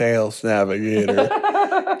 LinkedIn Sales Navigator.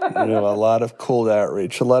 A lot of cold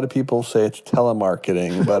outreach. A lot of people say it's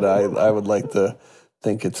telemarketing, but I would like to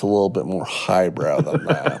think it's a little bit more highbrow than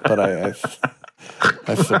that. But I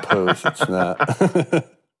suppose it's not.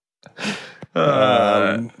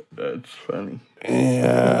 That's funny.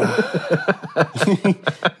 Yeah.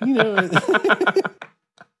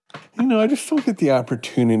 I just don't get the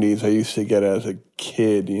opportunities I used to get as a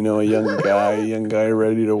kid. A young guy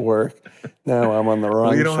ready to work. Now I'm on the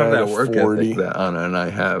wrong side of 40. You don't have that work ethic that Anna and I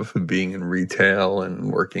have, being in retail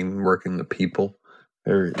and working the people.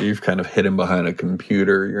 You've kind of hidden behind a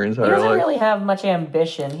computer your entire life. He doesn't really have much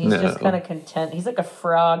ambition. He's just kind of content. He's like a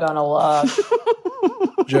frog on a log.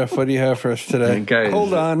 Jeff, what do you have for us today? Guys,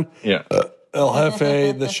 hold on. Yeah. El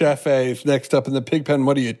Jefe, the chef is next up in the pig pen.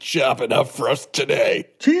 What are you chopping up for us today?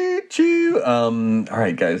 Choo choo. All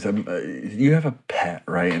right, guys. You have a pet,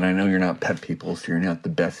 right? And I know you're not pet people, so you're not the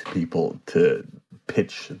best people to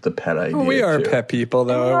pitch the pet idea. We are pet people,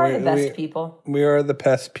 though. We are the best people. We are the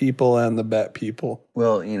pest people and the bet people.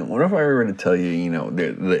 Well, what if I were to tell you,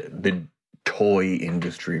 the toy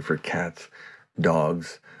industry for cats,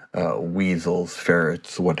 dogs, weasels,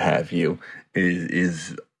 ferrets, what have you,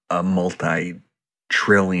 is a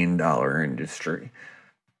multi-trillion-dollar industry.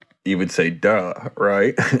 You would say, duh,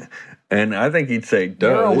 right? And I think he'd say,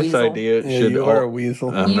 duh, this idea should... You are a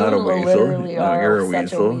weasel. I'm not a weasel. No, you're a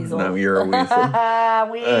weasel. No, you're a weasel.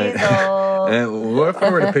 Weasel. And what if I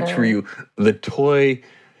were to pitch for you the toy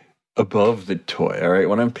above the toy, all right?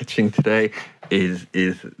 What I'm pitching today is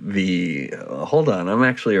the... hold on, I'm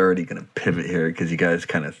actually already going to pivot here because you guys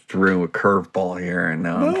kind of threw a curveball here, and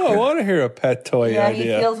now I want to hear a pet toy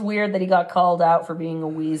idea. He feels weird that he got called out for being a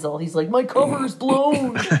weasel. He's like, my cover is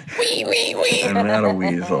blown. I'm not a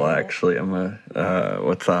weasel, actually. I'm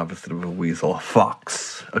what's the opposite of a weasel? A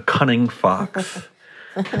fox. A cunning fox.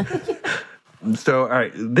 So, all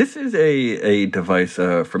right, this is a device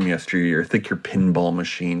from yesteryear. Think your pinball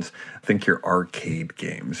machines. Think your arcade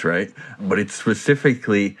games, right? But it's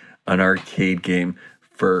specifically an arcade game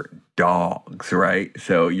for dogs, right?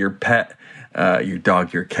 So your pet, your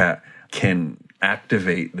dog, your cat can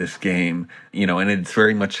activate this game, and it's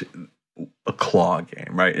very much a claw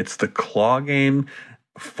game, right? It's the claw game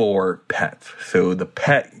for pets. So the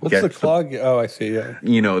pet What's gets the claw? Oh, I see. Yeah.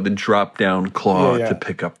 the drop down claw Yeah. to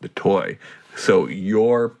pick up the toy. So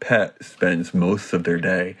your pet spends most of their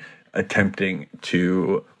day attempting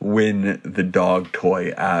to win the dog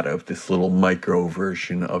toy out of this little micro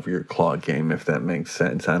version of your claw game, if that makes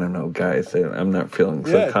sense. I don't know, guys. I'm not feeling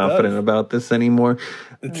Yeah, so it confident does. about this anymore.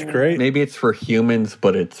 It's great. Maybe it's for humans,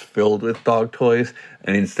 but it's filled with dog toys.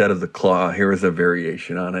 And instead of the claw, here is a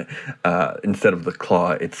variation on it. Instead of the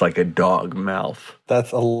claw, it's like a dog mouth.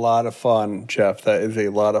 That's a lot of fun, Jeff. That is a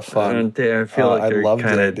lot of fun. I feel like I you're love the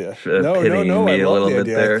kind idea. of pitying me I a love little the bit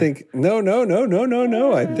idea. there. I think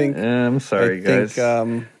no. I think I'm sorry, guys.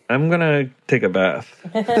 I'm going to take a bath.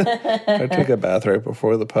 I took a bath right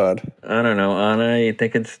before the pod. I don't know, Anna, you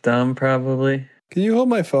think it's dumb, probably? Can you hold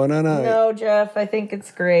my phone, Anna? No, Jeff, I think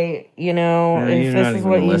it's great. If You're this not is even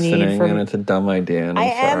what you listening, need from and it's a dumb idea, and I I'm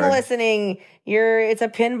am sorry. listening. It's a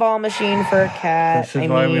pinball machine for a cat. This is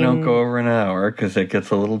why we don't go over an hour, because it gets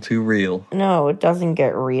a little too real. No, it doesn't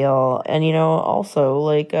get real. And also,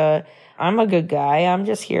 like, I'm a good guy. I'm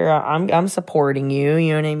just here. I'm supporting you.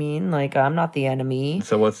 You know what I mean? Like, I'm not the enemy.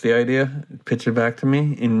 So what's the idea? Pitch it back to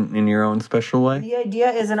me in your own special way? The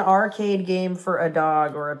idea is an arcade game for a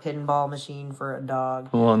dog or a pinball machine for a dog.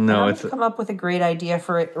 Well, no, I'm it's... gonna come up with a great idea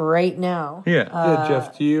for it right now. Yeah. Yeah,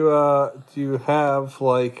 Jeff. Do you have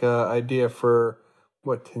like an idea for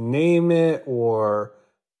what to name it, or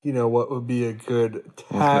what would be a good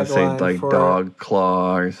I was tagline gonna say, like, for dog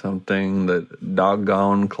claw or something. The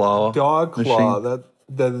doggone claw. it? Dog claw. machine.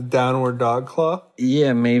 The downward dog claw.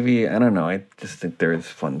 Yeah, maybe. I don't know. I just think there's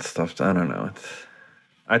fun stuff. I don't know.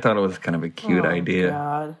 I thought it was kind of a cute idea.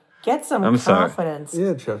 God. Get some I'm sorry. confidence.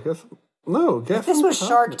 Yeah, Jeff. If This was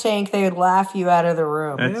Shark Tank, they would laugh you out of the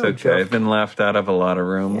room. That's Yeah, okay. Jeff. I've been laughed out of a lot of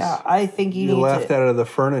rooms. Yeah, I think you You need laughed to. out of the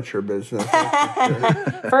furniture business.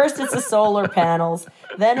 First, it's the solar panels.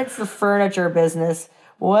 Then it's the furniture business.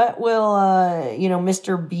 What will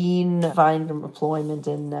Mr. Bean find employment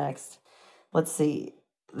in next? Let's see.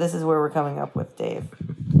 This is where we're coming up with, Dave.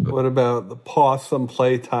 What about the Possum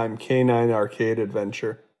Playtime Canine Arcade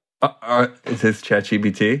Adventure? Is this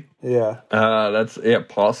ChatGPT? Yeah.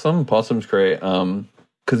 Possum. Possum's great.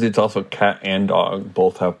 Because it's also cat and dog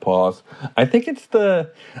both have paws. I think it's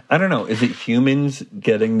I don't know. Is it humans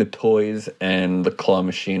getting the toys and the claw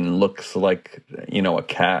machine looks like a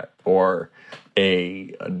cat or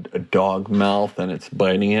a dog mouth and it's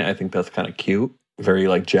biting it? I think that's kind of cute. Very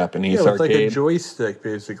like Japanese Yeah, it's like a arcade. joystick,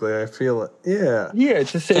 basically. I feel it. Yeah. Yeah,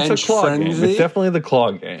 it's a Fetch claw game. Frenzy? It's definitely the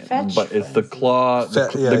claw game, Fetch but it's the claw.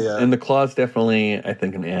 Yeah. And the claw's definitely, I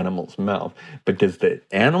think, an animal's mouth. But does the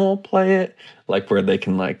animal play it like where they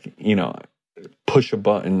can push a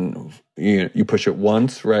button? You push it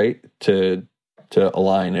once, right, to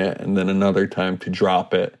align it, and then another time to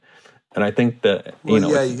drop it. And I think that you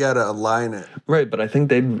gotta align it. right. But I think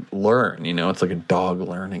they'd learn. It's like a dog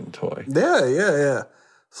learning toy. Yeah.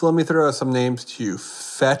 So let me throw out some names to you.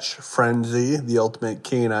 Fetch Frenzy, the ultimate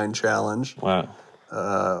canine challenge.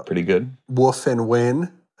 Wow, pretty good. Woof and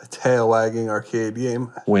Win, a tail-wagging arcade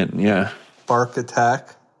game. Win, yeah. Bark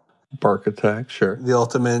Attack, Bark Attack, sure. the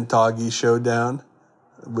ultimate doggy showdown,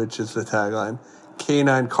 which is the tagline.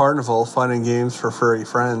 Canine Carnival, fun and games for furry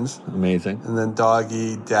friends. Amazing. And then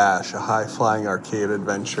Doggy Dash, a high-flying arcade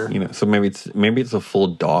adventure. So maybe it's a full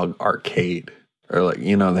dog arcade, or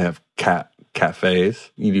they have cat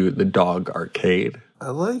cafes. You do the dog arcade. I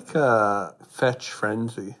like Fetch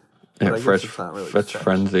Frenzy. But Yeah, I guess it's not really Fetch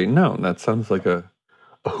Frenzy. No, that sounds like a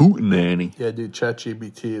hootenanny. Yeah, dude,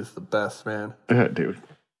 ChatGPT is the best, man. Yeah, dude,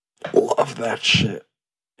 love that shit.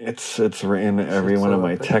 It's written every one of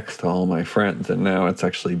my texts to all my friends, and now it's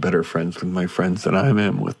actually better friends with my friends than I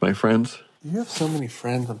am with my friends. You have so many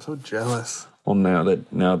friends. I'm so jealous. Well, now that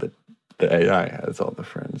the AI has all the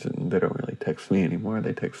friends, and they don't really text me anymore.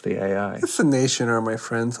 They text the AI. It's the nation are my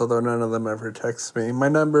friends, although none of them ever text me. My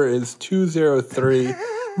number is 203.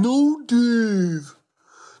 No, Dave.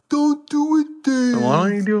 Don't do it, Dave. Why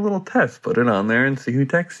don't you do a little test? Put it on there and see who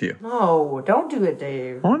texts you. No, don't do it,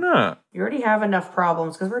 Dave. Why not? You already have enough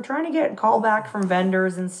problems because we're trying to get callback from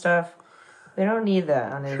vendors and stuff. They don't need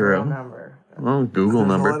that on their real number. Well, Google There's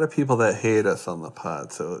number. a lot of people that hate us on the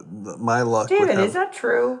pod, so my luck would David, have, is that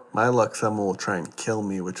true? my luck someone will try and kill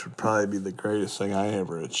me, which would probably be the greatest thing I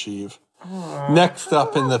ever achieve. Next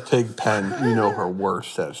up in the pig pen, her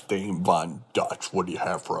worst as Dame Von Dutch. What do you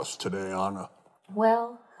have for us today, Anna?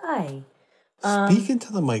 Well, hi. Speak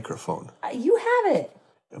into the microphone. You have it.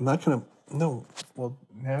 I'm not going to. No. Well,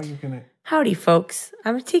 now you're going to. Howdy, folks.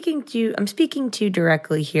 I'm speaking to you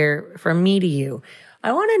directly here from me to you.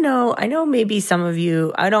 I want to know, I know maybe some of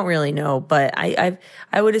you, I don't really know, but I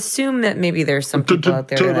would assume that maybe there's some people out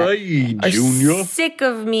there that are sick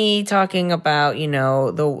of me talking about,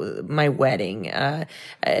 my wedding.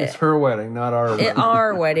 It's her wedding, not our wedding.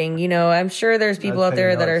 Our wedding, I'm sure there's people out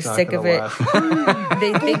there that are sick of it.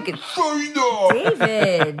 They think,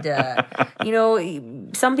 David,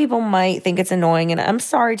 some people might think it's annoying, and I'm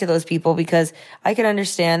sorry to those people because I can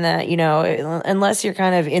understand that, unless you're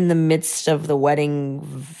kind of in the midst of the wedding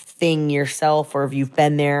thing yourself, or if you've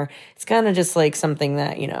been there, it's kind of just like something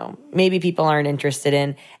that, maybe people aren't interested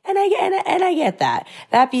in. And I get that.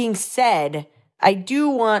 That being said, I do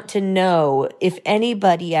want to know if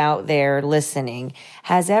anybody out there listening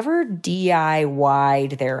has ever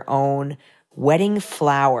DIY'd their own wedding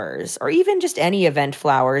flowers, or even just any event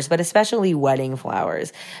flowers, but especially wedding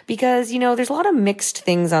flowers, because there's a lot of mixed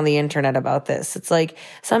things on the internet about this. It's like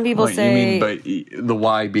some people say, you mean, but the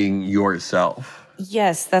why being yourself.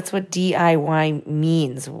 Yes, that's what DIY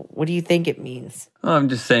means. What do you think it means? I'm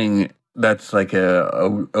just saying that's like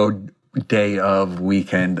a day of,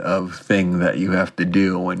 weekend of thing that you have to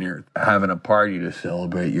do when you're having a party to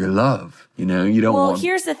celebrate your love. You don't Well, want...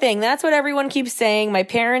 here's the thing. That's what everyone keeps saying. My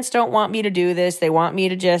parents don't want me to do this. They want me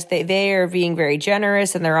to just, they are being very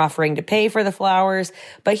generous and they're offering to pay for the flowers.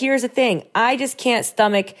 But here's the thing. I just can't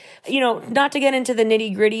stomach, not to get into the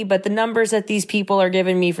nitty gritty, but the numbers that these people are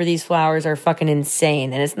giving me for these flowers are fucking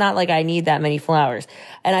insane. And it's not like I need that many flowers.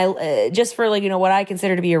 And I, just for what I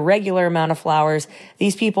consider to be a regular amount of flowers,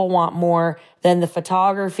 these people want more than the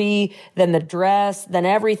photography, than the dress, than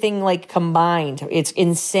everything combined. It's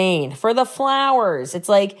insane. For the flowers, it's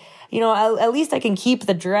like, at least I can keep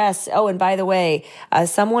the dress. Oh, and by the way,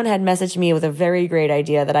 someone had messaged me with a very great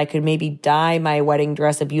idea that I could maybe dye my wedding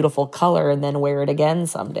dress a beautiful color and then wear it again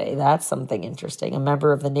someday. That's something interesting. A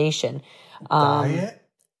member of the nation. Dye it?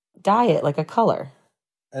 Dye it like a color.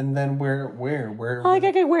 And then where? I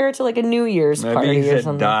could wear it to a New Year's party or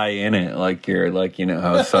something. Dye in it,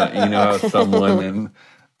 how some women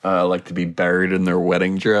like to be buried in their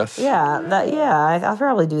wedding dress. I'll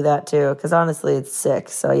probably do that too, because honestly, it's sick.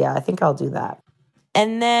 So yeah, I think I'll do that.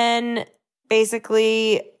 And then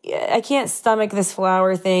basically, I can't stomach this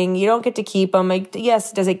flower thing. You don't get to keep them.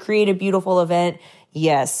 Yes, does it create a beautiful event?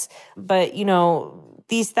 Yes, but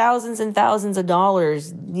these thousands and thousands of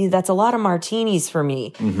dollars, that's a lot of martinis for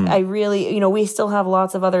me. Mm-hmm. I really, we still have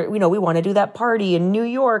lots of other, we want to do that party in New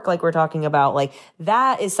York, like we're talking about.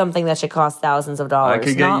 That is something that should cost thusand of dollars.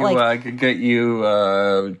 I could get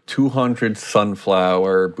you 200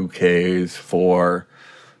 sunflower bouquets for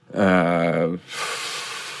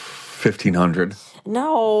 $1,500.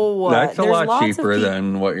 No, that's a lot cheaper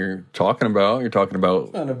than what you're talking about. You're talking about.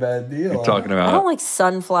 It's not a bad deal. You're talking about. I don't like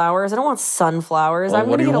sunflowers. I don't want sunflowers. I'm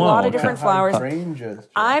going to get a lot of different flowers. Hydrangeas.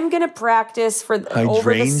 I'm going to practice for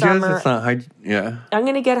over the summer. It's not I'm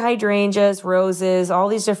going to get hydrangeas, roses, all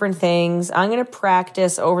these different things. I'm going to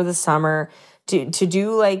practice over the summer to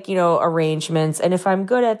do arrangements. And if I'm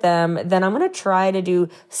good at them, then I'm going to try to do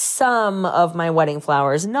some of my wedding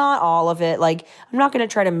flowers, not all of it. I'm not going to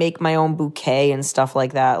try to make my own bouquet and stuff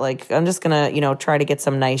like that. I'm just going to, try to get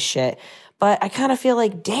some nice shit. But I kind of feel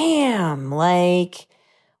damn,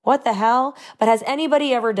 what the hell? But has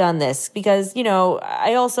anybody ever done this? Because,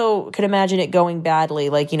 I also could imagine it going badly.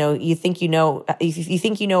 You think you know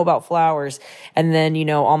about flowers, and then,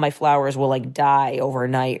 all my flowers will die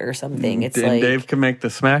overnight or something. It's and Dave can make the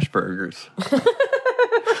smash burgers.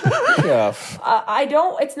 Yeah. I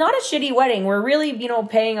don't, it's not a shitty wedding. We're really,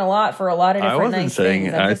 paying a lot for a lot of different nice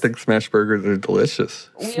things. I think smash burgers are delicious.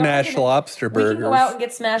 Smash lobster burgers. We can go out and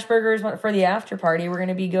get smash burgers for the after party. We're going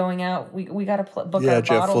to be going out. We got to book our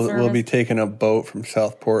Jeff, bottle service. We'll be taking a boat from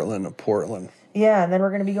South Portland to Portland. Yeah, and then we're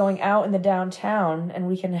going to be going out in the downtown, and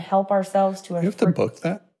we can help ourselves to a... You have to book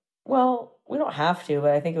that? Well, we don't have to,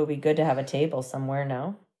 but I think it would be good to have a table somewhere,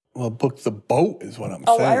 no? Well, book the boat is what I'm saying.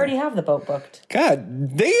 Oh, I already have the boat booked.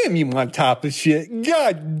 God damn, you on top of shit.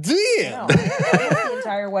 God damn. No, the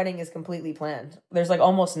entire wedding is completely planned. There's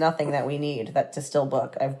almost nothing that we need to still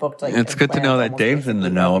book. I've booked It's good to know that Dave's in the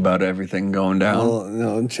know about everything going down. Well,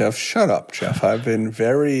 no, Jeff, shut up, Jeff. I've been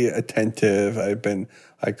very attentive. I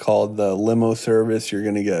called the limo service. You're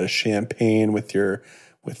going to get a champagne with your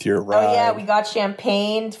ride. Oh yeah, we got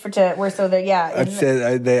champagne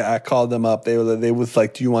I called them up. They was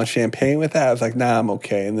like, "Do you want champagne with that?" I was like, "Nah, I'm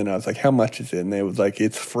okay." And then I was like, "How much is it?" And they was like,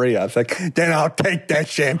 "It's free." I was like, "Then I'll take that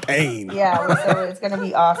champagne." Yeah, so it's going to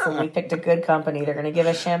be awesome. We picked a good company. They're going to give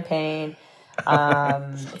us champagne.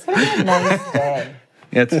 It's going to be a nice day.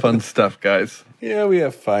 It's fun stuff, guys. Yeah, we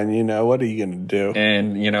have fun. What are you going to do?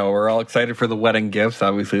 And, we're all excited for the wedding gifts.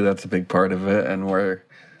 Obviously, that's a big part of it. And we're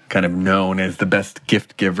kind of known as the best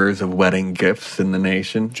gift givers of wedding gifts in the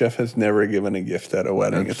nation. Jeff has never given a gift at a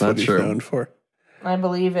wedding. That's it's what he's known for. I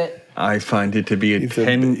believe it. I find it to be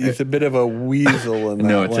he's a bit of a weasel in that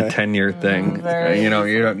No, it's way. a 10-year thing. You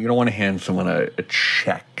don't want to hand someone a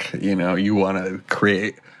check. You want to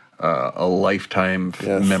create a lifetime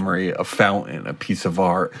memory, a fountain, a piece of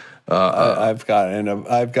art. I've gotten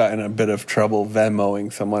a bit of trouble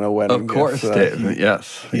Venmoing someone a wedding gift. Of course, Dave.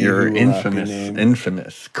 Yes. You're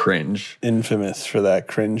infamous cringe. Infamous for that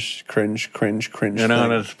cringe thing.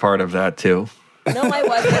 That's part of that, too. No, I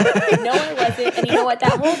wasn't. And you know what?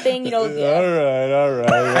 That whole thing, All right.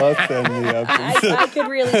 I'll send the episode. I could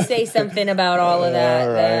really say something about all of that.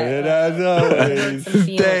 All right. And as always,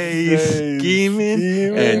 stay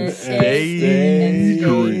scheming and stay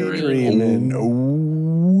dreaming.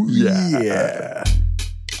 Oh, yeah.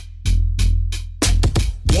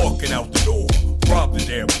 Walking out the door, robbed the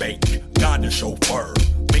damn bank, got the chauffeur,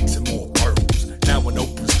 mixing more pearls. Now an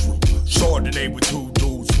open screw, Chardonnay with 2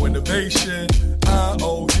 dudes, Twinnovation, I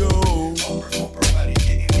owe you. Oprah money,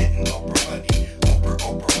 getting Oprah money, Oprah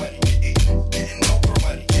money, getting Oprah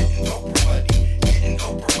money, getting Oprah money, getting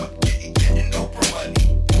Oprah money, getting Oprah money.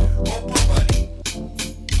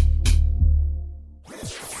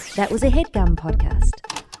 That was a HeadGum podcast.